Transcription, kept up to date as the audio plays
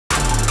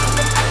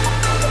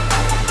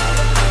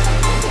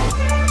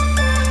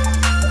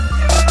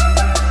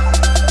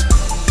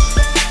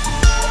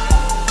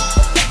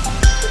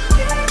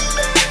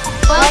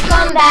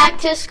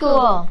to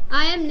school.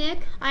 I am Nick.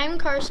 I am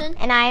Carson.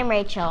 And I am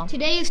Rachel.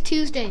 Today is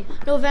Tuesday,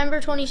 November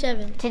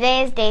 27th.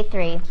 Today is day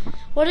 3.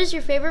 What is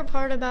your favorite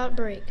part about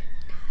break?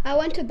 I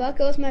went to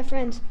Bucko with my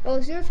friends. What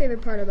was your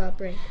favorite part about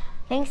break?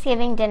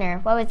 Thanksgiving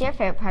dinner. What was your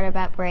favorite part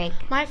about break?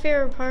 My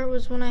favorite part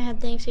was when I had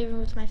Thanksgiving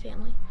with my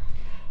family.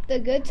 The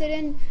Good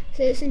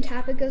Citizen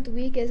topic of the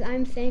week is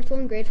I'm thankful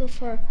and grateful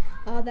for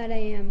all that I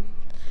am.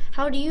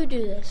 How do you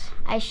do this?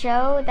 I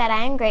show that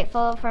I am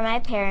grateful for my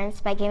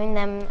parents by giving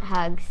them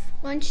hugs.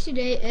 Lunch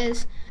today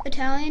is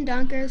Italian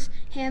Dunkers,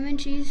 ham and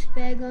cheese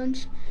bag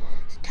lunch,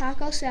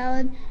 taco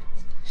salad,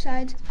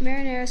 sides,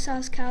 marinara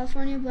sauce,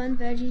 California blend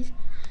veggies,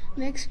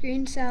 mixed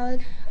green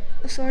salad,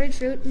 assorted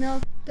fruit,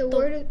 milk. The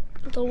word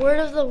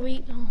of the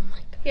week. Oh my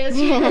God.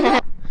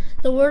 Yes.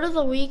 The word of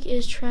the week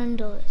is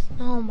tremendous.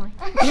 Oh my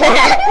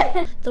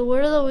God. The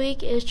word of the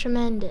week is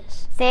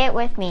tremendous. Say it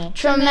with me.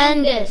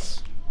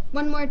 Tremendous.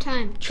 One more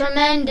time.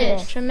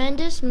 Tremendous.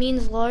 Tremendous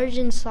means large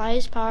in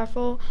size,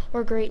 powerful,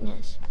 or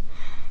greatness.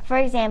 For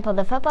example,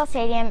 the football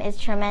stadium is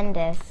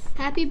tremendous.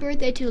 Happy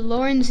birthday to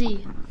Lauren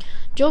Z.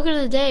 Joke of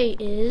the day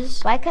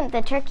is Why couldn't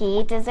the turkey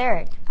eat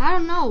dessert? I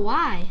don't know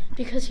why.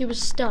 because he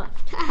was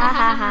stuffed. Ha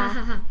ha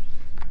ha.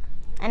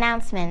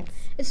 Announcements.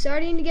 It's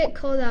starting to get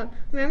cold out.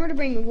 Remember to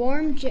bring a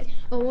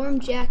warm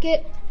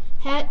jacket,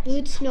 hat,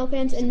 boots, snow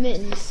pants, and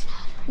mittens.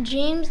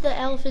 James the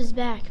elf is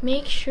back.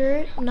 Make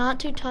sure not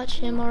to touch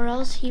him or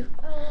else he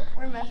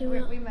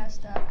We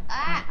messed up.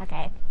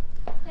 Okay.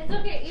 It's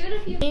okay, even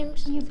if you...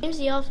 James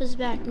the elf is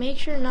back. Make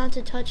sure not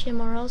to touch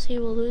him or else he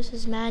will lose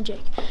his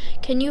magic.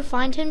 Can you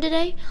find him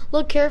today?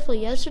 Look carefully.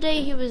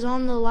 Yesterday he was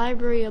on the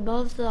library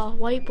above the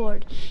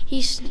whiteboard.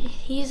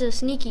 He's a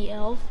sneaky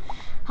elf.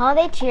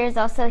 Holiday cheer is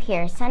also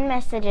here. Send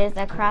messages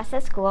across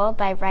the school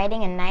by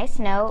writing a nice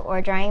note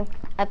or drawing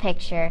a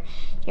picture.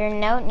 Your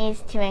note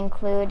needs to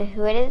include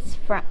who it is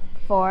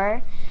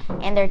for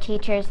and their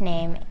teacher's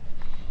name.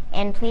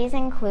 And please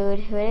include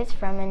who it is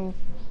from and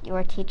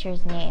your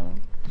teacher's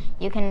name.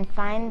 You can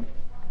find...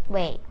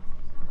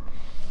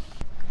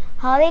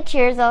 Holiday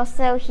cheer is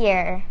also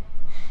here.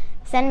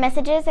 Send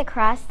messages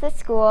across the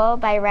school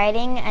by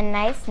writing a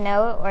nice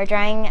note or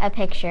drawing a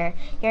picture.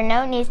 Your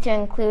note needs to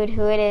include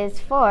who it is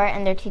for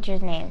and their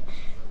teacher's name.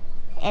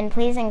 And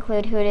please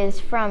include who it is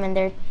from and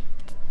their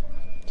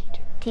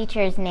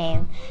teacher's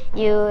name.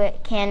 You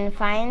can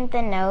find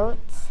the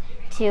notes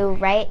to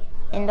write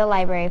in the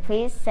library.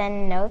 Please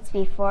send notes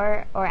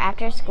before or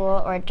after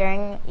school or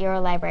during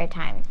your library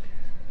time.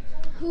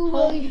 Who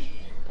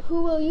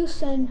will you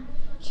send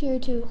cheer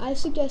to? I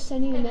suggest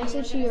sending a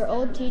message to your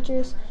old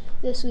teachers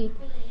this week.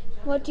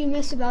 What do you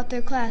miss about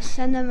their class?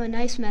 Send them a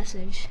nice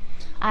message.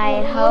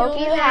 I hope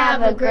you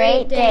have a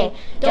great day.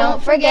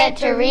 Don't forget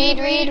to read,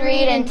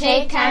 and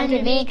take time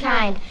to be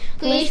kind.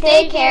 Please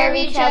take care of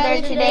each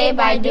other today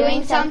by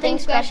doing something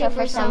special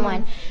for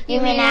someone.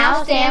 You may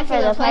now stand for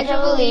the Pledge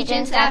of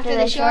Allegiance after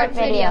the short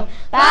video.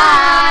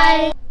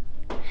 Bye!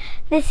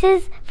 This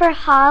is for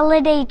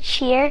holiday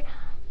cheer,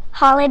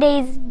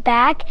 holidays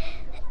back,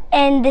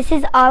 and this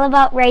is all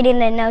about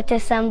writing a note to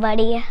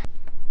somebody.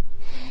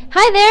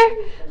 Hi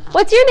there.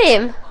 What's your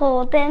name?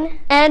 Holden.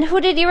 And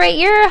who did you write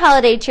your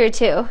holiday cheer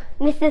to?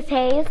 Mrs.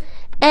 Hayes.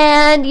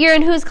 And you're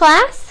in whose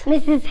class?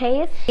 Mrs.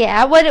 Hayes.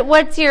 Yeah.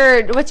 What's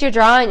your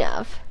drawing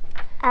of?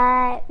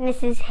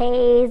 Mrs.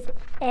 Hayes,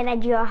 and I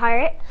drew a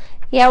heart.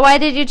 Yeah. Why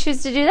did you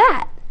choose to do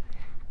that?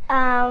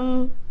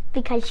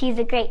 Because she's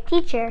a great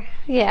teacher.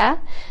 Yeah.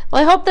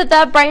 Well, I hope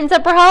that brightens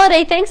up her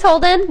holiday. Thanks,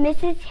 Holden.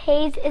 Mrs.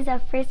 Hayes is a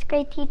first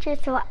grade teacher,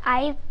 so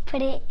I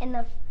put it in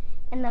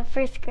the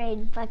first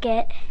grade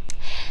bucket.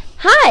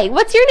 Hi.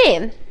 What's your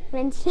name?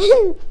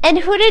 Vincent. And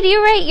who did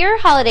you write your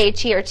holiday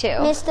cheer to?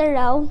 Mr.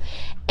 Rowe.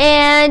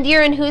 And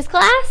you're in whose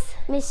class?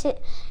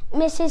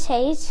 Mrs.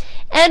 Hayes.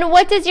 And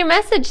what does your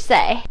message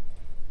say?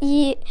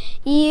 You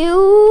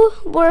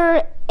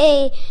are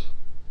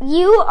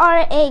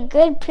a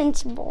good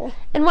principal.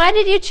 And why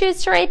did you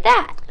choose to write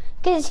that?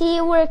 Because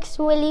he works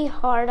really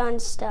hard on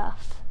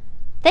stuff.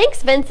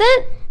 Thanks,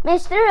 Vincent.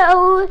 Mr.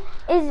 O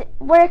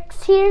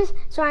works here,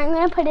 so I'm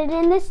going to put it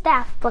in the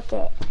staff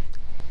bucket.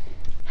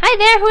 Hi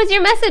there. Who's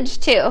your message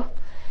to?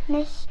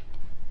 Miss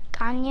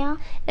Kanya.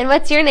 And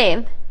what's your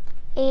name?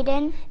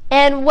 Aiden.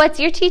 And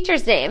what's your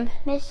teacher's name?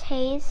 Miss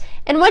Hayes.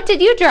 And what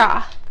did you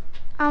draw?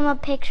 A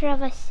picture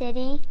of a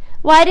city.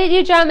 Why did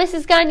you draw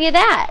Mrs. Gagne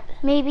that?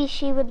 Maybe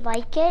she would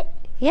like it.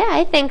 Yeah,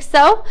 I think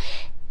so.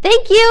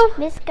 Thank you.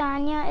 Miss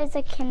Gagne is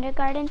a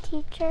kindergarten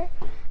teacher,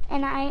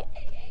 and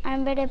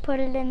I'm going to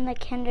put it in the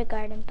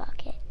kindergarten bucket.